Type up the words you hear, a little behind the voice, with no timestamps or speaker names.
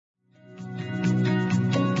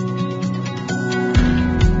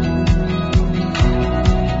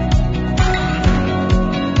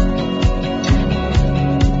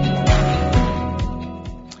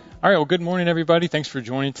right, well, good morning, everybody. Thanks for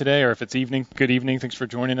joining today, or if it's evening, good evening. Thanks for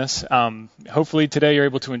joining us. Hopefully today you're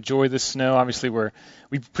able to enjoy this snow. Obviously,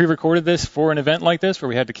 we pre-recorded this for an event like this where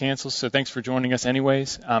we had to cancel, so thanks for joining us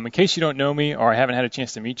anyways. In case you don't know me or I haven't had a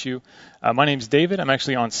chance to meet you, my name's David. I'm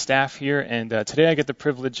actually on staff here, and today I get the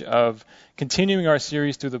privilege of continuing our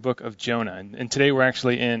series through the book of Jonah. And today we're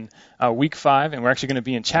actually in week 5, and we're actually going to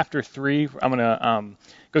be in chapter 3. I'm going to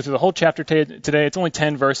go through the whole chapter today. It's only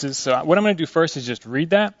 10 verses, so what I'm going to do first is just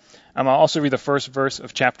read that. I'll also read the first verse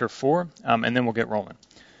of chapter 4, and then we'll get rolling.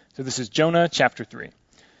 So this is Jonah chapter 3.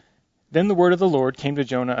 Then the word of the Lord came to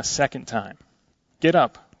Jonah a second time. Get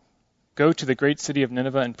up, go to the great city of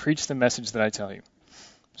Nineveh and preach the message that I tell you.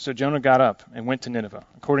 So Jonah got up and went to Nineveh,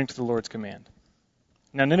 according to the Lord's command.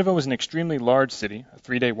 Now Nineveh was an extremely large city, a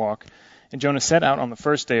 3-day walk, and Jonah set out on the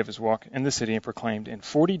first day of his walk in the city and proclaimed, in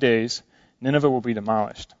 40 days Nineveh will be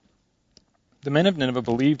demolished. The men of Nineveh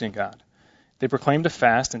believed in God. They proclaimed a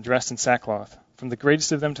fast and dressed in sackcloth, from the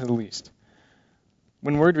greatest of them to the least.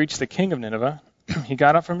 When word reached the king of Nineveh, he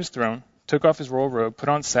got up from his throne, took off his royal robe, put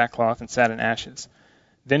on sackcloth, and sat in ashes.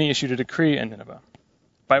 Then he issued a decree in Nineveh.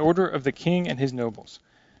 By order of the king and his nobles,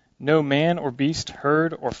 no man or beast,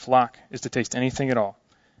 herd or flock is to taste anything at all.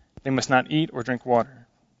 They must not eat or drink water.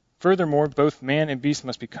 Furthermore, both man and beast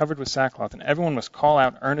must be covered with sackcloth, and everyone must call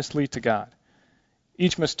out earnestly to God.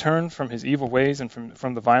 Each must turn from his evil ways and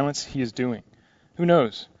from the violence he is doing. Who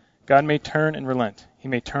knows? God may turn and relent. He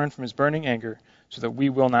may turn from his burning anger so that we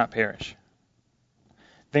will not perish.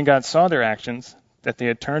 Then God saw their actions, that they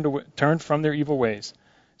had turned from their evil ways.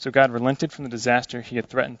 So God relented from the disaster he had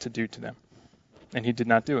threatened to do to them, and he did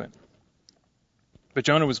not do it. But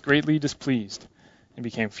Jonah was greatly displeased and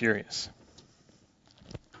became furious.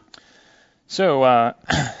 So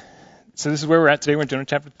this is where we're at today. We're in Jonah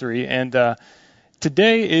chapter 3, and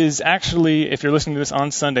today is actually, if you're listening to this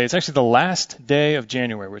on Sunday, it's actually the last day of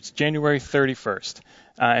January, where it's January 31st.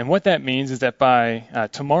 And what that means is that by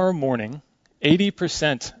tomorrow morning,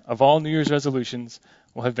 80% of all New Year's resolutions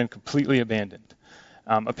will have been completely abandoned.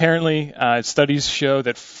 Apparently, studies show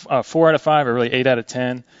that 4 out of 5, or really 8 out of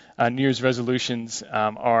 10, New Year's resolutions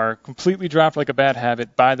are completely dropped like a bad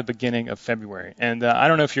habit by the beginning of February. And I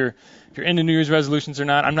don't know if you're into New Year's resolutions or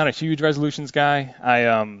not. I'm not a huge resolutions guy.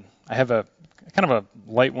 I have a kind of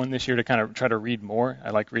a light one this year to kind of try to read more.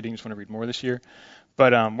 I like reading, just want to read more this year.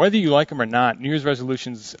 But whether you like them or not, New Year's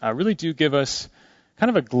resolutions really do give us kind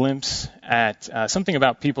of a glimpse at something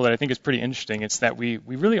about people that I think is pretty interesting. It's that we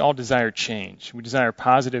really all desire change. We desire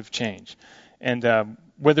positive change. And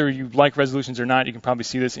whether you like resolutions or not, you can probably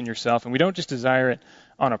see this in yourself. And we don't just desire it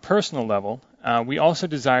on a personal level. We also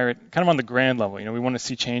desire it kind of on the grand level. We want to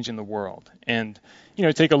see change in the world. And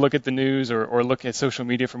take a look at the news or look at social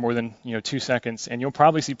media for more than 2 seconds, and you'll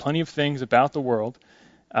probably see plenty of things about the world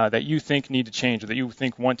that you think need to change or that you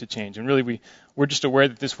think want to change. And really, we're just aware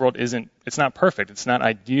that this world it's not perfect, it's not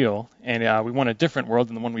ideal, and we want a different world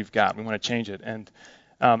than the one we've got. We want to change it. And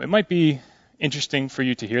it might be interesting for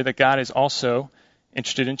you to hear that God is also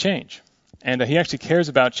interested in change, and He actually cares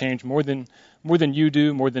about change more than you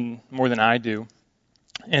do, more than I do.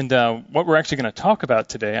 And what we're actually going to talk about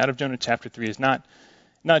today out of Jonah chapter 3 is not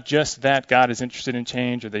just that God is interested in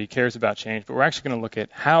change or that He cares about change, but we're actually going to look at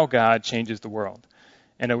how God changes the world.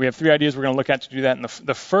 And we have 3 ideas we're going to look at to do that. And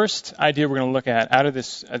the first idea we're going to look at out of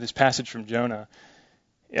this passage from Jonah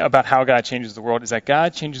about how God changes the world is that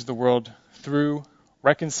God changes the world through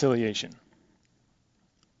reconciliation.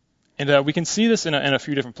 And we can see this in a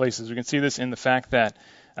few different places. We can see this in the fact that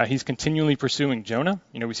He's continually pursuing Jonah.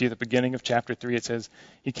 We see at the beginning of chapter 3, it says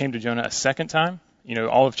He came to Jonah a second time.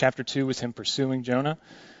 All of chapter 2 was Him pursuing Jonah.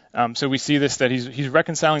 So we see this, that he's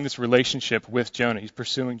reconciling this relationship with Jonah. He's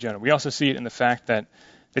pursuing Jonah. We also see it in the fact that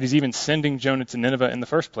He's even sending Jonah to Nineveh in the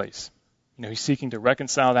first place. He's seeking to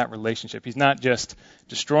reconcile that relationship. He's not just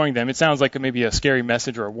destroying them. It sounds like maybe a scary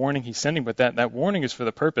message or a warning He's sending, but that warning is for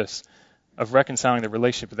the purpose of reconciling the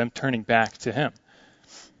relationship, of them turning back to Him.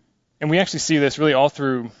 And we actually see this really all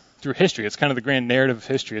through history. It's kind of the grand narrative of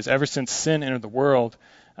history. Is ever since sin entered the world,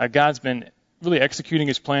 God's been really executing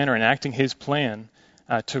His plan or enacting His plan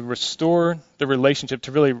to restore the relationship,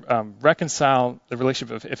 to really reconcile the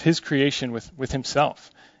relationship of His creation with Himself.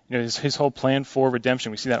 His whole plan for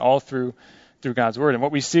redemption. We see that all through God's Word. And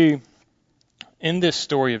what we see in this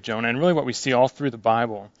story of Jonah, and really what we see all through the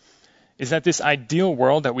Bible, is that this ideal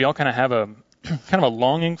world that we all kind of have a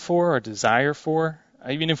longing for, or a desire for,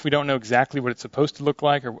 even if we don't know exactly what it's supposed to look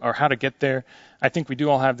like or how to get there, I think we do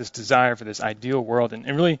all have this desire for this ideal world. And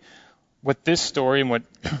really, what this story and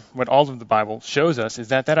what all of the Bible shows us is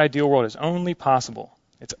that ideal world is only possible.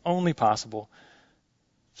 It's only possible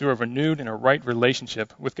through a renewed and a right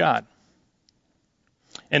relationship with God.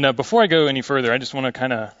 And before I go any further, I just want to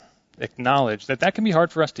kind of acknowledge that can be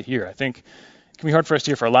hard for us to hear. I think it can be hard for us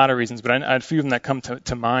to hear for a lot of reasons, but a few of them that come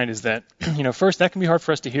to mind is that, first, that can be hard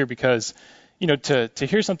for us to hear because, to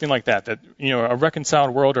hear something like that, a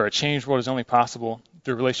reconciled world or a changed world is only possible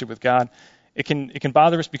through a relationship with God, it can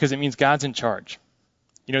bother us because it means God's in charge.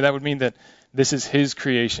 That would mean that this is His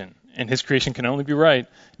creation, and His creation can only be right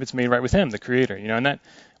if it's made right with Him, the Creator. And that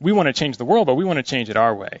we want to change the world, but we want to change it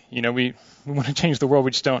our way. We want to change the world.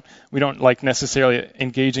 We don't like necessarily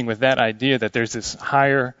engaging with that idea that there's this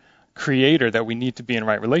higher Creator that we need to be in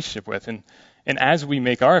right relationship with. And as we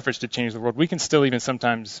make our efforts to change the world, we can still even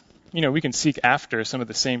sometimes, we can seek after some of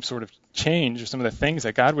the same sort of change or some of the things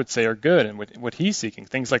that God would say are good and what He's seeking.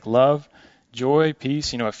 Things like love, joy,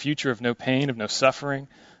 peace, a future of no pain, of no suffering,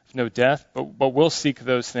 of no death. But we'll seek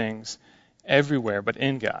those things everywhere but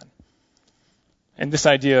in God. And this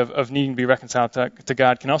idea of needing to be reconciled to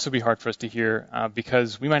God can also be hard for us to hear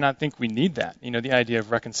because we might not think we need that. The idea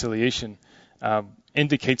of reconciliation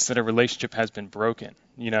indicates that a relationship has been broken.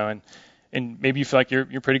 And maybe you feel like you're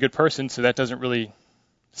a pretty good person, so that doesn't really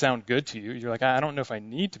sound good to you. You're like, I don't know if I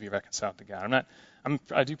need to be reconciled to God.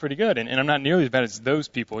 I do pretty good, and I'm not nearly as bad as those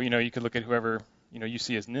people. You could look at whoever you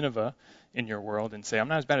see as Nineveh in your world and say, I'm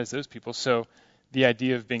not as bad as those people. So the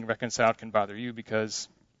idea of being reconciled can bother you because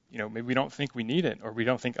maybe we don't think we need it, or we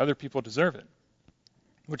don't think other people deserve it.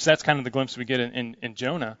 Which that's kind of the glimpse we get in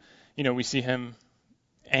Jonah. We see him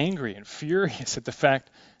angry and furious at the fact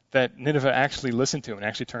that Nineveh actually listened to him and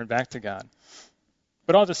actually turned back to God.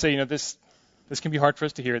 But I'll just say, this can be hard for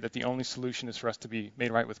us to hear, that the only solution is for us to be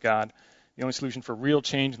made right with God. The only solution for real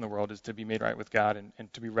change in the world is to be made right with God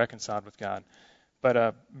and to be reconciled with God.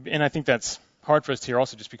 But and I think that's hard for us to hear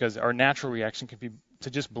also just because our natural reaction can be to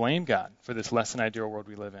just blame God for this less than ideal world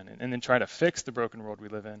we live in, and then try to fix the broken world we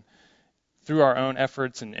live in through our own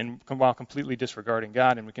efforts and while completely disregarding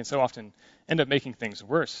God. And we can so often end up making things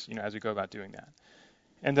worse, as we go about doing that.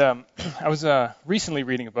 And I was recently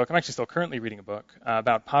reading a book. I'm actually still currently reading a book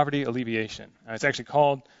about poverty alleviation. It's actually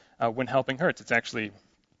called When Helping Hurts. It's actually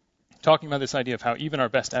talking about this idea of how even our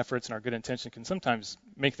best efforts and our good intention can sometimes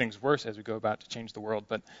make things worse as we go about to change the world.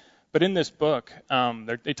 But in this book,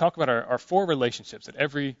 they talk about our 4 relationships that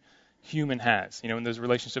every human has. And those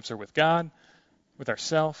relationships are with God, with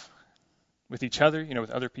ourselves, with each other,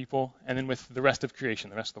 with other people, and then with the rest of creation,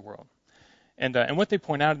 the rest of the world. And what they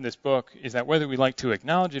point out in this book is that whether we like to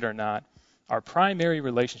acknowledge it or not, our primary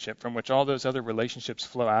relationship from which all those other relationships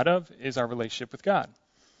flow out of is our relationship with God.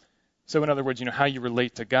 So in other words, how you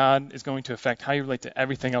relate to God is going to affect how you relate to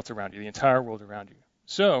everything else around you, the entire world around you.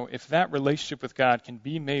 So if that relationship with God can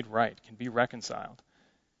be made right, can be reconciled,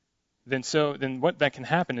 then what that can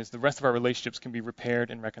happen is the rest of our relationships can be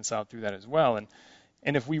repaired and reconciled through that as well.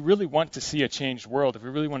 And if we really want to see a changed world, if we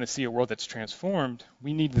really want to see a world that's transformed,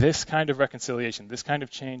 we need this kind of reconciliation, this kind of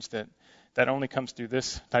change that only comes through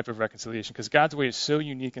this type of reconciliation, because God's way is so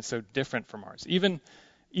unique and so different from ours. Even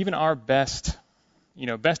our best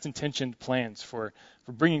intentioned plans for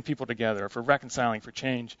bringing people together, for reconciling, for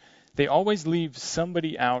change, they always leave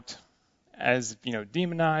somebody out as,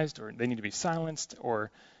 demonized, or they need to be silenced or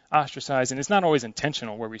ostracized. And it's not always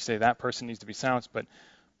intentional where we say that person needs to be silenced, but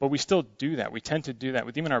we still do that. We tend to do that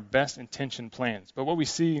with even our best intentioned plans. But what we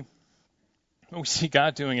see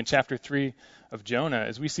God doing in chapter 3 of Jonah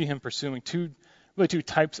is we see him pursuing two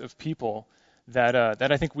types of people that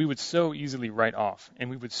I think we would so easily write off, and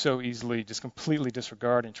we would so easily just completely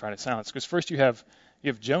disregard and try to silence. Because first you have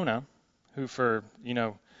Jonah, who, for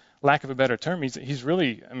lack of a better term, he's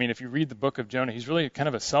really, if you read the book of Jonah, he's really kind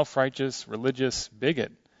of a self-righteous, religious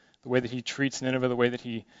bigot. The way that he treats Nineveh, the way that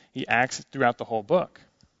he acts throughout the whole book.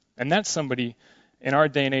 And that's somebody in our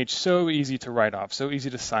day and age so easy to write off, so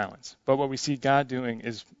easy to silence. But what we see God doing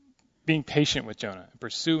is being patient with Jonah,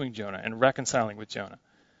 pursuing Jonah, and reconciling with Jonah.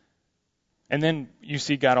 And then you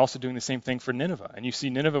see God also doing the same thing for Nineveh. And you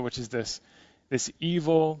see Nineveh, which is this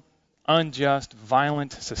evil, unjust,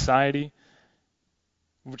 violent society,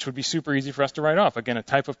 which would be super easy for us to write off. Again, a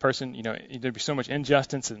type of person, there'd be so much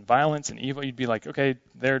injustice and violence and evil, you'd be like, okay,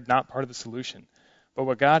 they're not part of the solution. But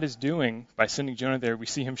what God is doing by sending Jonah there, we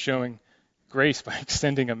see him showing grace by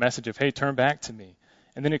extending a message of, hey, turn back to me,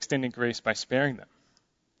 and then extending grace by sparing them.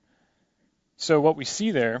 So what we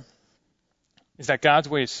see there is that God's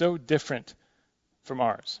way is so different from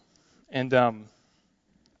ours. And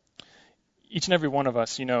each and every one of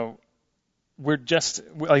us, we're just,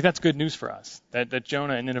 like, that's good news for us, that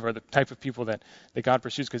Jonah and Nineveh are the type of people that God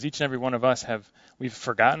pursues, because each and every one of us we've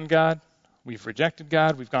forgotten God, we've rejected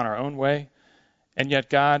God, we've gone our own way, and yet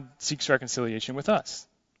God seeks reconciliation with us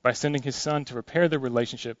by sending his son to repair the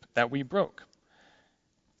relationship that we broke.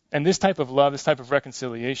 And this type of love, this type of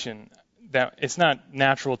reconciliation, that it's not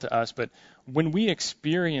natural to us, but when we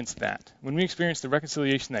experience that, when we experience the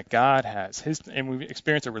reconciliation that God has, and we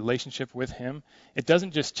experience a relationship with him, it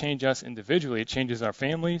doesn't just change us individually, it changes our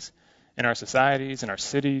families and our societies and our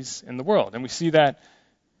cities and the world. And we see that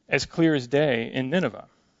as clear as day in Nineveh.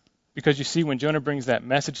 Because you see, when Jonah brings that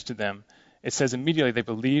message to them, it says immediately they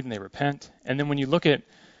believe and they repent. And then when you look at,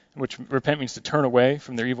 which repent means to turn away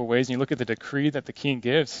from their evil ways, and you look at the decree that the king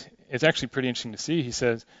gives, it's actually pretty interesting to see. He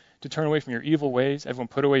says to turn away from your evil ways, everyone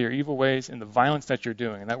put away your evil ways and the violence that you're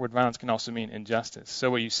doing. And that word violence can also mean injustice.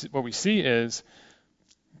 So what we see is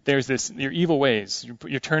there's this, your evil ways,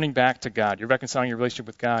 you're turning back to God, you're reconciling your relationship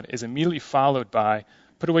with God, is immediately followed by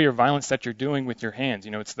put away your violence that you're doing with your hands.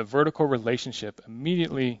 It's the vertical relationship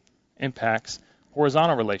immediately impacts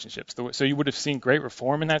horizontal relationships. So you would have seen great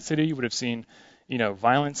reform in that city. You would have seen,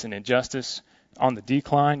 violence and injustice on the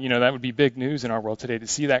decline. That would be big news in our world today to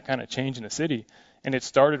see that kind of change in a city. And it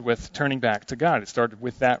started with turning back to God. It started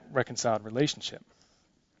with that reconciled relationship.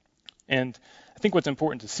 And I think what's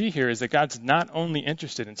important to see here is that God's not only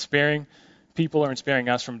interested in sparing people or in sparing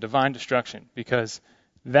us from divine destruction, because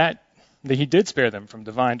that he did spare them from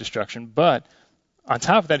divine destruction, but on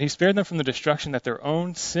top of that, he spared them from the destruction that their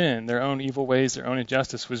own sin, their own evil ways, their own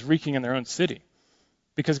injustice was wreaking in their own city.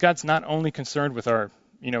 Because God's not only concerned with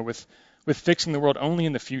with fixing the world only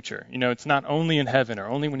in the future. It's not only in heaven or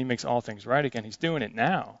only when he makes all things right again. He's doing it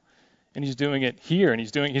now. And he's doing it here, and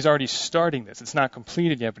he's already starting this. It's not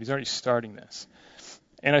completed yet, but he's already starting this.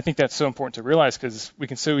 And I think that's so important to realize, because we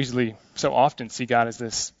can so often see God as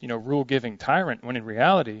this, rule-giving tyrant, when in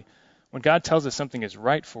reality, when God tells us something is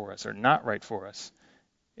right for us or not right for us,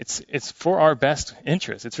 it's for our best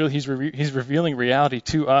interest. It's really he's revealing reality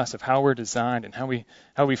to us of how we're designed and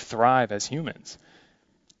how we thrive as humans.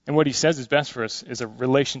 And what he says is best for us is a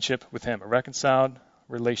relationship with him, a reconciled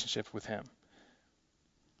relationship with him.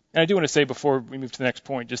 And I do want to say before we move to the next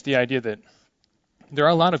point, just the idea that there are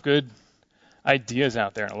a lot of good ideas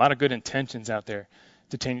out there and a lot of good intentions out there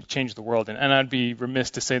to change the world. And I'd be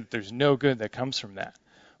remiss to say that there's no good that comes from that.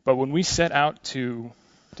 But when we set out to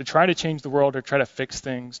try to change the world or try to fix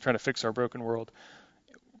things, try to fix our broken world,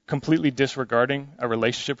 completely disregarding a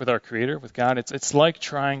relationship with our Creator, with God, it's like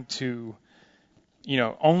trying to,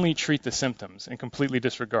 only treat the symptoms and completely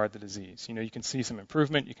disregard the disease. You can see some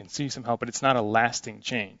improvement, you can see some help, but it's not a lasting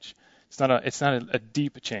change. It's not a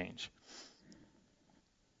deep change.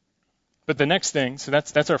 But the next thing, so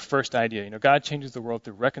that's our first idea. God changes the world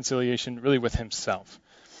through reconciliation, really with himself.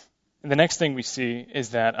 And the next thing we see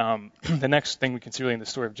is that the next thing we can see really in the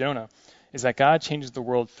story of Jonah is that God changes the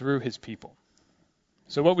world through his people.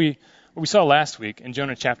 So what we saw last week in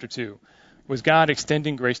Jonah chapter 2 was God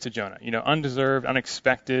extending grace to Jonah, undeserved,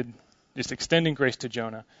 unexpected, just extending grace to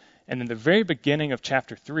Jonah. And in the very beginning of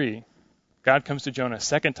chapter 3, God comes to Jonah a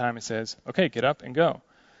second time and says, okay, get up and go.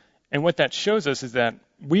 And what that shows us is that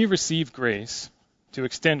we receive grace to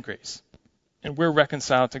extend grace. And we're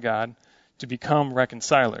reconciled to God to become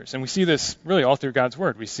reconcilers. And we see this really all through God's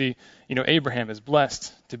word. We see, Abraham is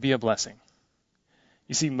blessed to be a blessing.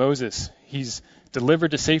 You see Moses, he's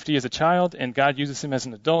delivered to safety as a child, and God uses him as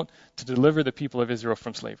an adult to deliver the people of Israel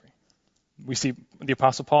from slavery. We see the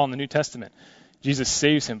Apostle Paul in the New Testament. Jesus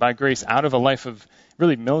saves him by grace out of a life of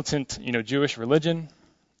really militant, Jewish religion,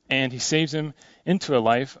 and he saves him into a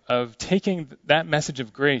life of taking that message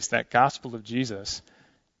of grace, that gospel of Jesus,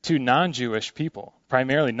 to non-Jewish people,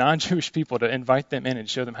 primarily non-Jewish people, to invite them in and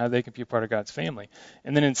show them how they can be a part of God's family.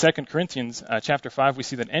 And then in 2 Corinthians chapter 5, we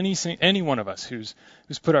see that any one of us who's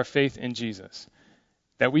put our faith in Jesus,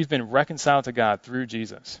 that we've been reconciled to God through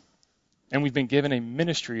Jesus. And we've been given a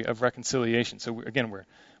ministry of reconciliation. So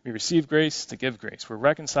we receive grace to give grace. We're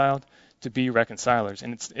reconciled to be reconcilers.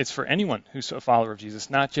 And it's for anyone who's a follower of Jesus,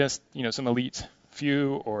 not just, some elite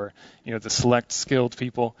few or, the select skilled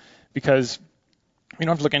people, because we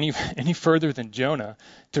don't have to look any further than Jonah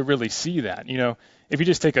to really see that. If you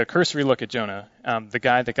just take a cursory look at Jonah, the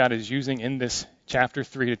guy that God is using in this chapter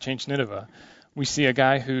 3 to change Nineveh, we see a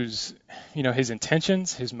guy who's, his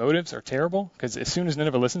intentions, his motives are terrible, because as soon as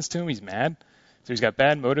Nineveh listens to him, he's mad. So he's got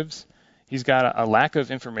bad motives. He's got a lack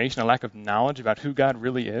of information, a lack of knowledge about who God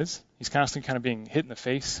really is. He's constantly kind of being hit in the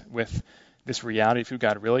face with this reality of who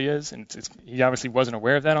God really is, and he obviously wasn't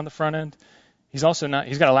aware of that on the front end. He's got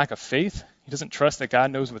a lack of faith. He doesn't trust that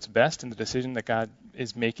God knows what's best in the decision that God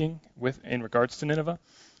is making in regards to Nineveh.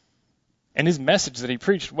 And his message that he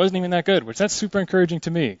preached wasn't even that good, which that's super encouraging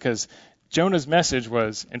to me, because Jonah's message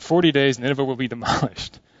was, in 40 days, Nineveh will be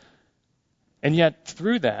demolished. And yet,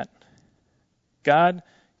 through that, God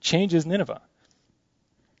changes Nineveh.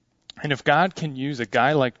 And if God can use a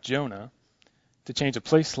guy like Jonah to change a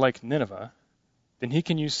place like Nineveh, then he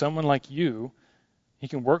can use someone like you. He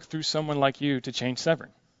can work through someone like you to change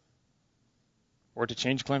Severn, or to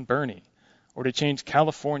change Glen Burnie, or to change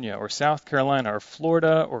California, or South Carolina, or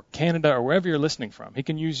Florida, or Canada, or wherever you're listening from. He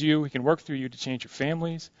can use you. He can work through you to change your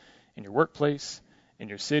families, and your workplace, and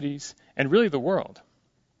your cities, and really the world.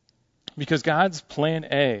 Because God's plan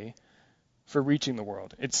A for reaching the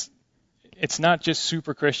world, it's not just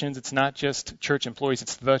super Christians, it's not just church employees,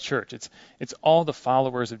 it's the church. It's all the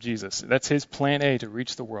followers of Jesus. That's his plan A to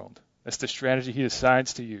reach the world. That's the strategy he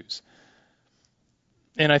decides to use.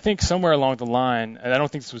 And I think somewhere along the line, and I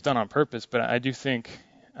don't think this was done on purpose, but I do think,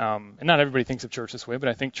 and not everybody thinks of church this way, but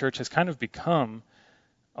I think church has kind of become,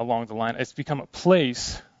 along the line, it's become a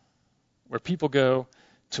place where people go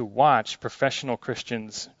to watch professional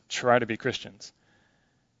Christians try to be Christians.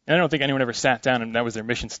 And I don't think anyone ever sat down and that was their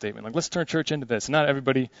mission statement. Like, let's turn church into this. Not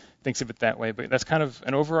everybody thinks of it that way, but that's kind of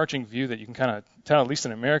an overarching view that you can kind of tell, at least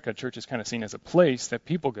in America, church is kind of seen as a place that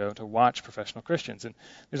people go to watch professional Christians. And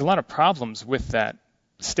there's a lot of problems with that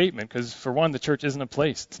statement because, for one, the church isn't a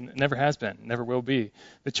place. It never has been, never will be.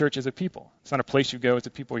 The church is a people. It's not a place you go, it's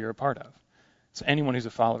a people you're a part of. It's anyone who's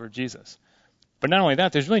a follower of Jesus. But not only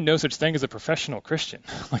that, there's really no such thing as a professional Christian.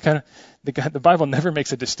 The Bible never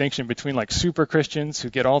makes a distinction between like super Christians who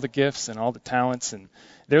get all the gifts and all the talents, and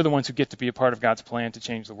they're the ones who get to be a part of God's plan to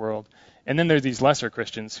change the world. And then there's these lesser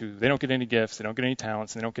Christians who they don't get any gifts, they don't get any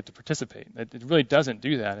talents, and they don't get to participate. It really doesn't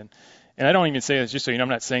do that. And I don't even say this just so you know, I'm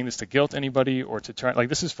not saying this to guilt anybody or to try, like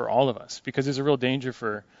this is for all of us, because there's a real danger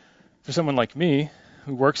for someone like me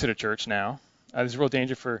who works at a church now. There's a real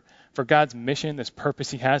danger for God's mission, this purpose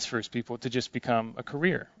he has for his people, to just become a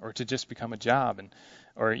career or to just become a job,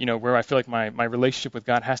 or where I feel like my relationship with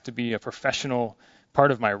God has to be a professional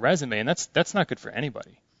part of my resume, and that's not good for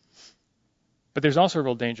anybody. But there's also a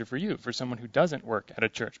real danger for you, for someone who doesn't work at a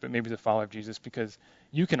church but maybe is a follower of Jesus, because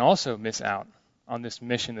you can also miss out on this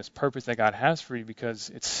mission, this purpose that God has for you, because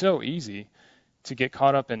it's so easy to get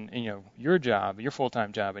caught up in your job, your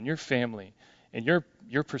full-time job, and your family, and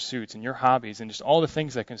your pursuits and your hobbies and just all the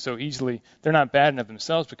things that can so easily, they're not bad in of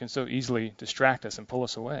themselves, but can so easily distract us and pull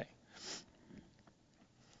us away.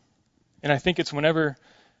 And I think it's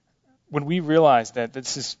when we realize that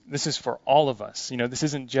this is for all of us. This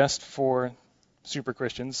isn't just for super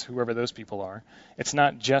Christians, whoever those people are. It's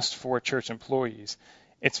not just for church employees.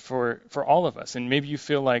 It's for all of us. And maybe you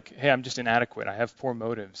feel like, hey, I'm just inadequate. I have poor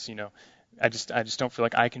motives. I just don't feel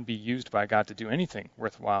like I can be used by God to do anything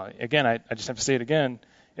worthwhile. Again, I just have to say it again.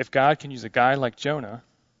 If God can use a guy like Jonah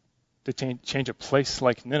to change a place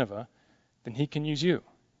like Nineveh, then he can use you.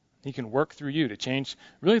 He can work through you to change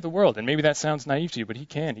really the world. And maybe that sounds naive to you, but he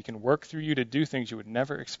can. He can work through you to do things you would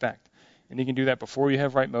never expect. And he can do that before you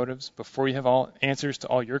have right motives, before you have all answers to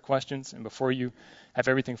all your questions, and before you have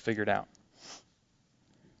everything figured out.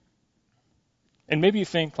 And maybe you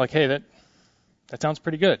think like, hey, that sounds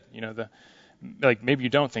pretty good. Maybe you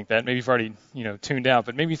don't think that. Maybe you've already, tuned out.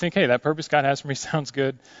 But maybe you think, hey, that purpose God has for me sounds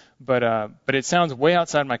good, but it sounds way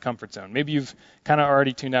outside my comfort zone. Maybe you've kind of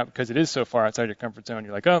already tuned out because it is so far outside your comfort zone.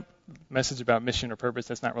 You're like, oh, message about mission or purpose,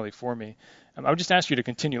 that's not really for me. I would just ask you to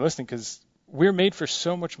continue listening, because we're made for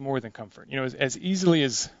so much more than comfort.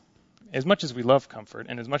 As much as we love comfort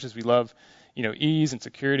and as much as we love, ease and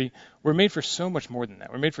security, we're made for so much more than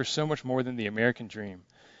that. We're made for so much more than the American dream.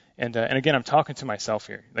 And again, I'm talking to myself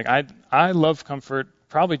here. Like I love comfort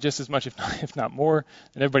probably just as much, if not more,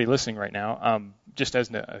 than everybody listening right now. Just as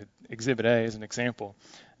an exhibit A, as an example,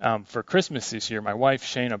 for Christmas this year, my wife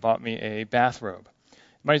Shayna bought me a bathrobe.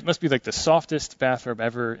 It must be like the softest bathrobe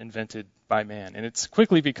ever invented by man, and it's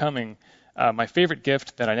quickly becoming my favorite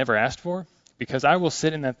gift that I never asked for, because I will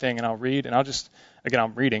sit in that thing and I'll read, and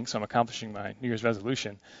I'm reading, so I'm accomplishing my New Year's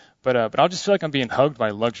resolution. But I'll just feel like I'm being hugged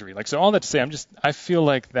by luxury. So all that to say, I feel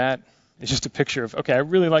like that is just a picture of, okay, I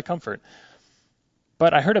really like comfort.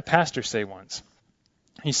 But I heard a pastor say once,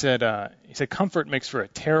 he said, comfort makes for a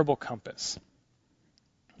terrible compass.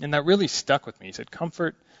 And that really stuck with me. He said,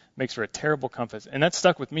 comfort makes for a terrible compass. And that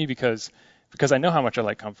stuck with me because I know how much I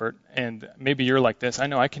like comfort, and maybe you're like this. I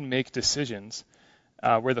know I can make decisions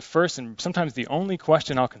where the first and sometimes the only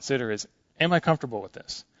question I'll consider is, am I comfortable with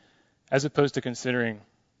this? As opposed to considering,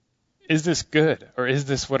 is this good? Or is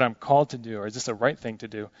this what I'm called to do? Or is this the right thing to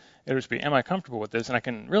do? It would just be, am I comfortable with this? And I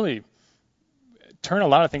can really turn a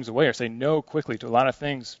lot of things away or say no quickly to a lot of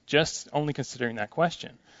things just only considering that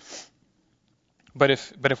question. But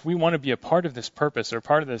if we want to be a part of this purpose, or a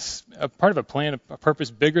part of a plan, a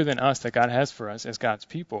purpose bigger than us that God has for us as God's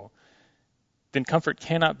people, then comfort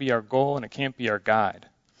cannot be our goal and it can't be our guide.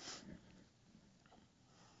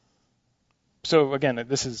 So again,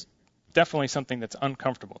 this is definitely something that's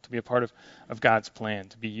uncomfortable to be a part of God's plan,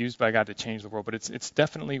 to be used by God to change the world, but it's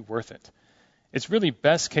definitely worth it. It's really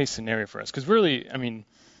best case scenario for us, because really, I mean,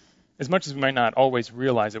 as much as we might not always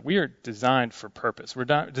realize it, we are designed for purpose. We're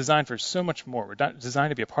designed for so much more. We're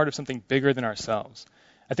designed to be a part of something bigger than ourselves.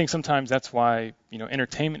 I think sometimes that's why,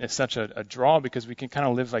 entertainment is such a draw, because we can kind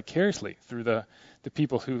of live vicariously through the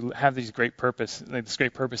people who have this great purpose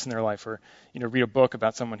in their life, or read a book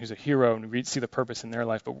about someone who's a hero and see the purpose in their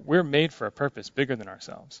life. But we're made for a purpose bigger than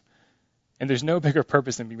ourselves, and there's no bigger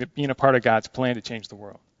purpose than being a part of God's plan to change the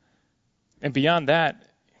world. And beyond that,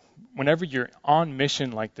 whenever you're on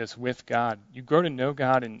mission like this with God, you grow to know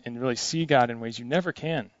God and really see God in ways you never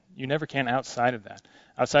can. You never can outside of that,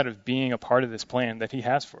 outside of being a part of this plan that He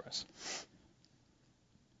has for us.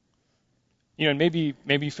 And maybe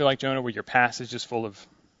you feel like Jonah, where your past is just full of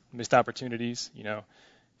missed opportunities.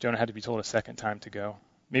 Jonah had to be told a second time to go.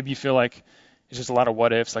 Maybe you feel like it's just a lot of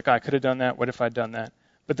what ifs, like, I could have done that. What if I'd done that?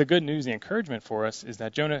 But the good news, the encouragement for us, is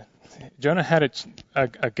that Jonah had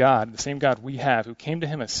a God, the same God we have, who came to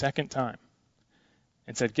him a second time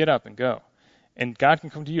and said, get up and go. And God can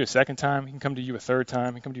come to you a second time. He can come to you a third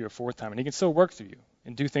time. He can come to you a fourth time. And He can still work through you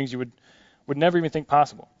and do things you would never even think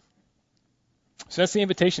possible. So that's the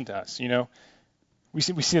invitation to us. We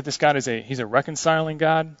see that this God He's a reconciling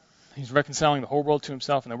God. He's reconciling the whole world to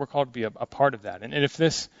Himself, and that we're called to be a part of that. And if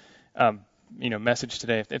this message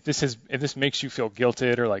today, if this makes you feel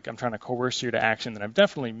guilted, or like I'm trying to coerce you to action, then I've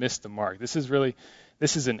definitely missed the mark. This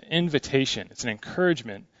is an invitation. It's an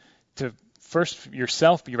encouragement to first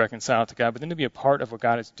yourself be reconciled to God, but then to be a part of what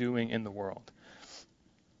God is doing in the world,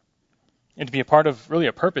 and to be a part of really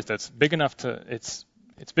a purpose that's big enough it's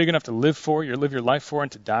big enough to live for, live your life for,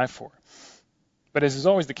 and to die for. But as is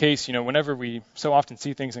always the case, whenever we so often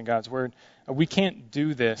see things in God's Word, we can't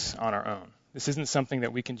do this on our own. This isn't something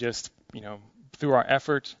that we can just, through our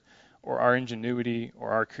effort or our ingenuity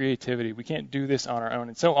or our creativity, we can't do this on our own.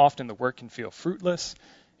 And so often the work can feel fruitless,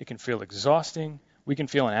 it can feel exhausting, we can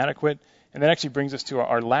feel inadequate. And that actually brings us to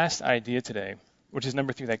our last idea today, which is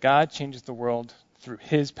number 3, that God changes the world through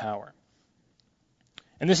His power.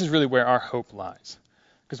 And this is really where our hope lies.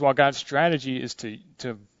 Because while God's strategy is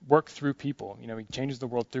to work through people, He changes the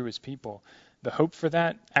world through His people, the hope for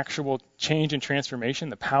that actual change and transformation,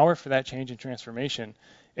 the power for that change and transformation,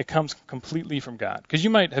 it comes completely from God. Because you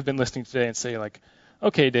might have been listening today and say, like,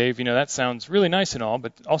 okay, Dave, that sounds really nice and all,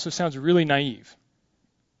 but also sounds really naive.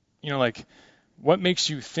 Like, what makes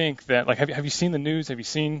you think that, like, have you seen the news? Have you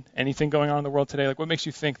seen anything going on in the world today? Like, what makes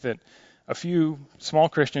you think that a few small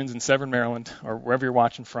Christians in Severn, Maryland, or wherever you're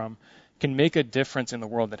watching from, can make a difference in the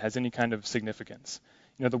world that has any kind of significance?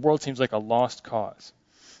 The world seems like a lost cause.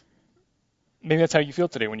 Maybe that's how you feel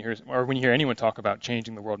today when you hear anyone talk about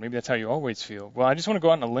changing the world. Maybe that's how you always feel. Well, I just want to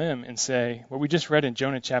go out on a limb and say what we just read in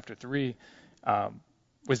Jonah chapter 3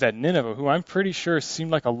 was that Nineveh, who I'm pretty sure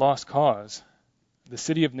seemed like a lost cause, the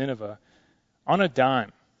city of Nineveh, on a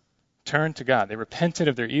dime, turned to God. They repented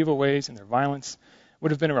of their evil ways and their violence.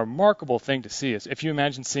 Would have been a remarkable thing to see. If you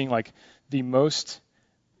imagine seeing like the most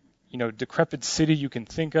decrepit city you can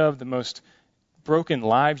think of, the most broken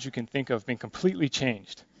lives you can think of being completely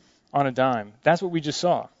changed on a dime. That's what we just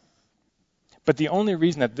saw. But the only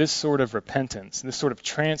reason that this sort of repentance, this sort of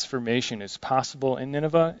transformation is possible in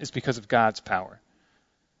Nineveh is because of God's power.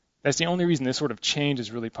 That's the only reason this sort of change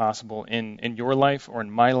is really possible in your life or in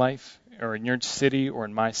my life or in your city or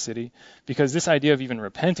in my city. Because this idea of even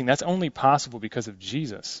repenting, that's only possible because of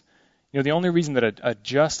Jesus. The only reason that a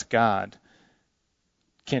just God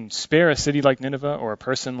can spare a city like Nineveh or a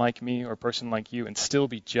person like me or a person like you and still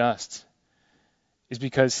be just is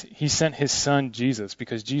because He sent His Son Jesus,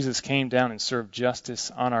 because Jesus came down and served justice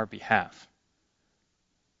on our behalf.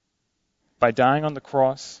 By dying on the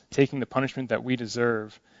cross, taking the punishment that we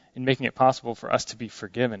deserve, and making it possible for us to be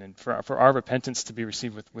forgiven and for our repentance to be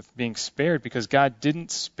received with being spared, because God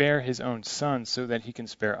didn't spare His own Son so that He can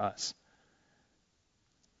spare us.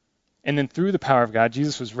 And then through the power of God,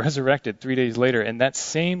 Jesus was resurrected 3 days later, and that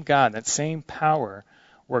same God, that same power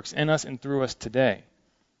works in us and through us today.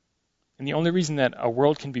 And the only reason that a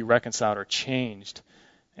world can be reconciled or changed,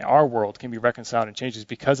 our world can be reconciled and changed, is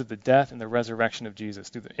because of the death and the resurrection of Jesus,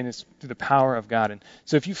 through the power of God. And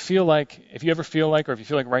so if you ever feel like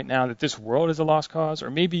right now that this world is a lost cause,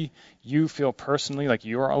 or maybe you feel personally like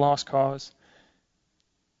you're a lost cause,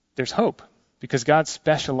 there's hope, because God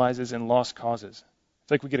specializes in lost causes.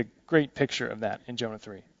 It's like we get a great picture of that in Jonah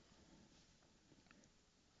 3.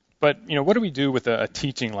 But, what do we do with a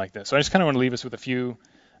teaching like this? So I just kind of want to leave us with a few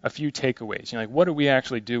takeaways. Like, what do we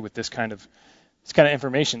actually do with this kind of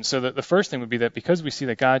information? So the first thing would be that because we see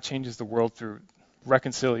that God changes the world through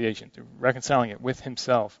reconciliation, through reconciling it with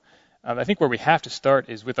Himself, I think where we have to start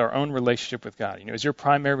is with our own relationship with God. Is your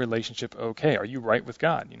primary relationship okay? Are you right with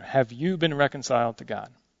God? Have you been reconciled to God?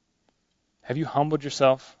 Have you humbled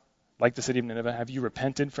yourself like the city of Nineveh? Have you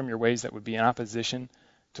repented from your ways that would be in opposition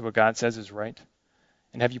to what God says is right?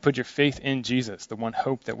 And have you put your faith in Jesus, the one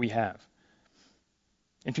hope that we have?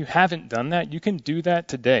 If you haven't done that, you can do that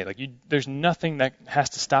today. There's nothing that has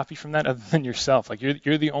to stop you from that other than yourself.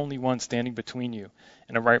 You're the only one standing between you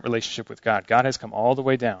and a right relationship with God. God has come all the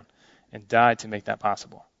way down and died to make that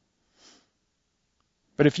possible.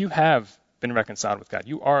 But if you have been reconciled with God,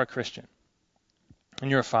 you are a Christian,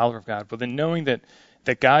 and you're a follower of God, but then knowing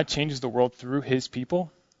that God changes the world through his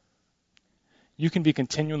people, you can be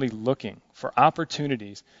continually looking for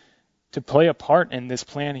opportunities to play a part in this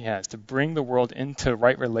plan he has, to bring the world into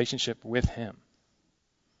right relationship with him.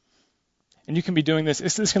 And you can be doing this.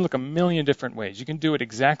 This can look a million different ways. You can do it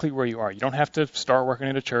exactly where you are. You don't have to start working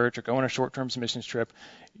at a church or go on a short-term missions trip.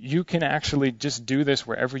 You can actually just do this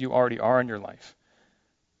wherever you already are in your life.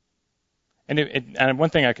 And one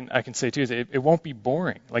thing I can say too is it won't be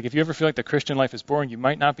boring. If you ever feel like the Christian life is boring, you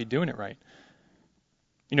might not be doing it right.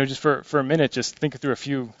 Just for a minute, just think through a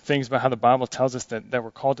few things about how the Bible tells us that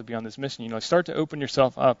we're called to be on this mission. Start to open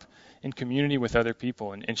yourself up in community with other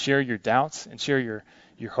people and share your doubts and share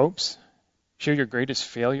your hopes, share your greatest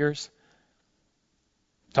failures.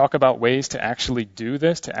 Talk about ways to actually do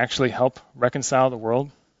this, to actually help reconcile the world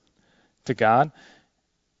to God.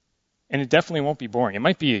 And it definitely won't be boring. It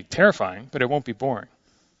might be terrifying, but it won't be boring.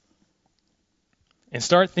 And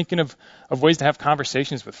start thinking of ways to have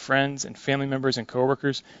conversations with friends and family members and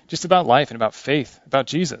coworkers just about life and about faith, about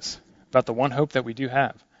Jesus, about the one hope that we do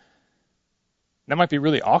have. That might be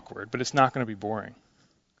really awkward, but it's not going to be boring.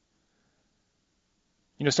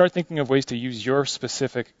 Start thinking of ways to use your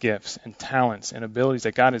specific gifts and talents and abilities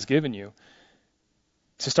that God has given you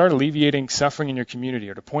to start alleviating suffering in your community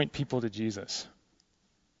or to point people to Jesus.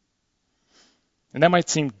 And that might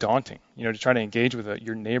seem daunting, to try to engage with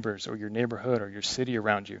your neighbors or your neighborhood or your city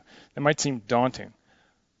around you. That might seem daunting,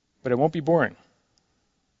 but it won't be boring.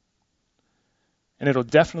 And it'll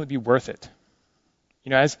definitely be worth it.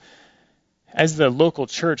 As the local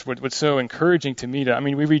church, what's so encouraging to me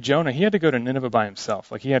we read Jonah, he had to go to Nineveh by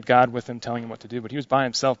himself. He had God with him telling him what to do, but he was by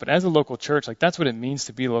himself. But as a local church, that's what it means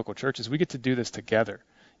to be a local church, is we get to do this together.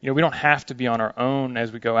 We don't have to be on our own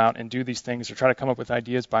as we go out and do these things or try to come up with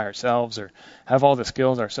ideas by ourselves or have all the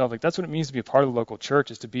skills ourselves. That's what it means to be a part of the local church,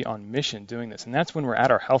 is to be on mission doing this. And that's when we're at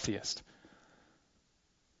our healthiest.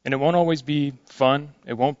 And it won't always be fun.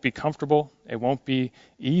 It won't be comfortable. It won't be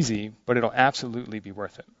easy, but it'll absolutely be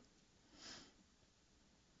worth it.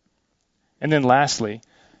 And then lastly,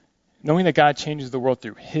 knowing that God changes the world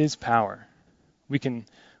through his power, we can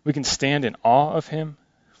stand in awe of him.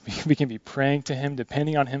 We can be praying to him,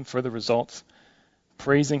 depending on him for the results,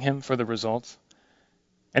 praising him for the results.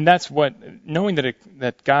 And that's knowing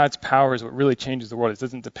that God's power is what really changes the world. It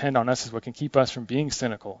doesn't depend on us, is what can keep us from being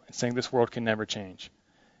cynical and saying this world can never change.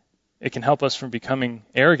 It can help us from becoming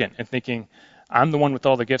arrogant and thinking, I'm the one with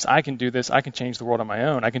all the gifts. I can do this. I can change the world on my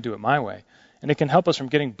own. I can do it my way. And it can help us from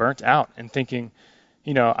getting burnt out and thinking,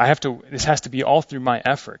 this has to be all through my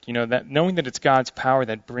effort. That knowing that it's God's power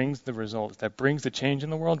that brings the results, that brings the change in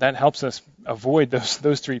the world, that helps us avoid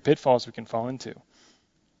those three pitfalls we can fall into.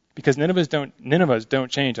 Because Ninevehs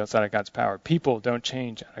don't change outside of God's power. People don't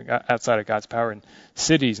change outside of God's power, and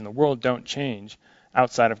cities and the world don't change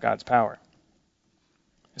outside of God's power.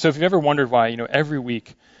 So if you've ever wondered why, every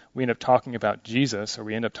week we end up talking about Jesus, or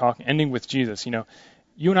we end up ending with Jesus,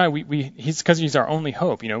 you and I, because he's our only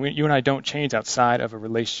hope. You and I don't change outside of a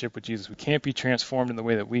relationship with Jesus. We can't be transformed in the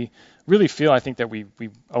way that we really feel. I think that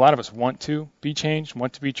a lot of us want to be changed,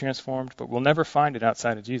 want to be transformed, but we'll never find it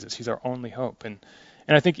outside of Jesus. He's our only hope. And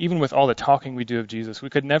I think even with all the talking we do of Jesus, we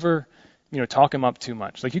could never, talk him up too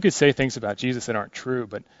much. You could say things about Jesus that aren't true,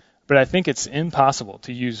 but I think it's impossible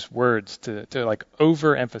to use words to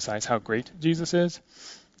overemphasize how great Jesus is.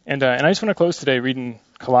 And I just want to close today reading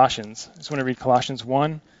Colossians. I just want to read Colossians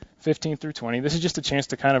 1:15 through 20. This is just a chance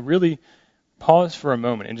to kind of really pause for a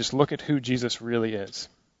moment and just look at who Jesus really is,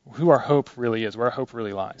 who our hope really is, where our hope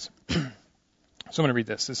really lies. So I'm going to read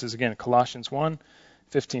this. This is, again, Colossians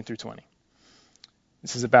 1:15 through 20.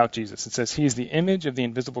 This is about Jesus. It says, "He is the image of the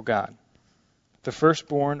invisible God, the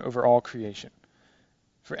firstborn over all creation.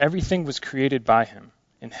 For everything was created by him,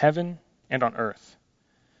 in heaven and on earth,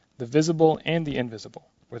 the visible and the invisible.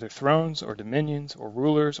 Whether thrones or dominions or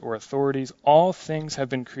rulers or authorities, all things have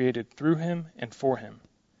been created through him and for him.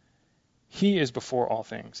 He is before all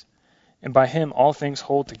things, and by him all things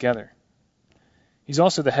hold together. He's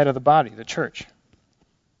also the head of the body, the church.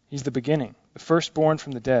 He's the beginning, the firstborn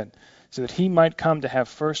from the dead, so that he might come to have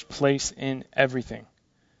first place in everything.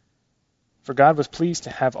 For God was pleased to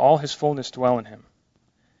have all his fullness dwell in him,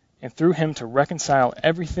 and through him to reconcile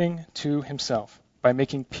everything to himself, by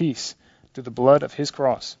making peace through the blood of his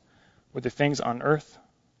cross, whether things on earth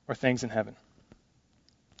or things in heaven.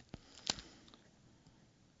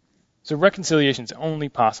 So reconciliation is only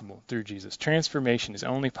possible through Jesus. Transformation is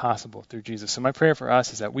only possible through Jesus. So my prayer for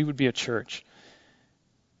us is that we would be a church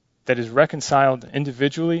that is reconciled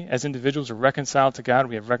individually. As individuals are reconciled to God,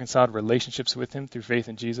 we have reconciled relationships with him through faith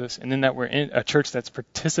in Jesus, and then that we're in a church that's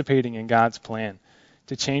participating in God's plan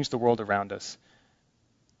to change the world around us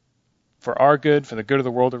for our good, for the good of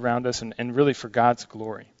the world around us, and really for God's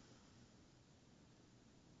glory.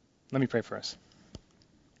 Let me pray for us.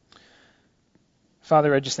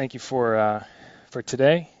 Father, I just thank you for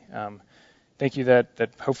today. Thank you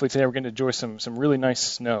that hopefully today we're going to enjoy some really nice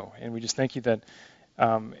snow, and we just thank you that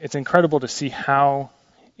it's incredible to see how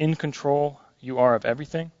in control you are of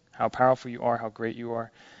everything, how powerful you are, how great you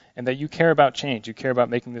are, and that you care about change. You care about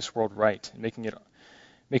making this world right, and making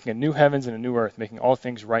a new heavens and a new earth, making all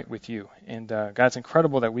things right with you. And God, it's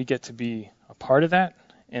incredible that we get to be a part of that.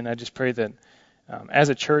 And I just pray that as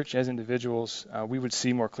a church, as individuals, we would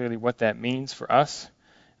see more clearly what that means for us,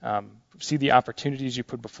 see the opportunities you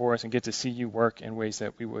put before us, and get to see you work in ways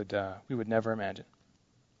that we would never imagine.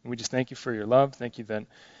 And we just thank you for your love. Thank you that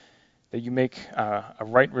you make a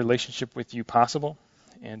right relationship with you possible.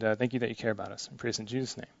 And thank you that you care about us. I pray this in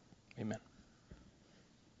Jesus' name. Amen.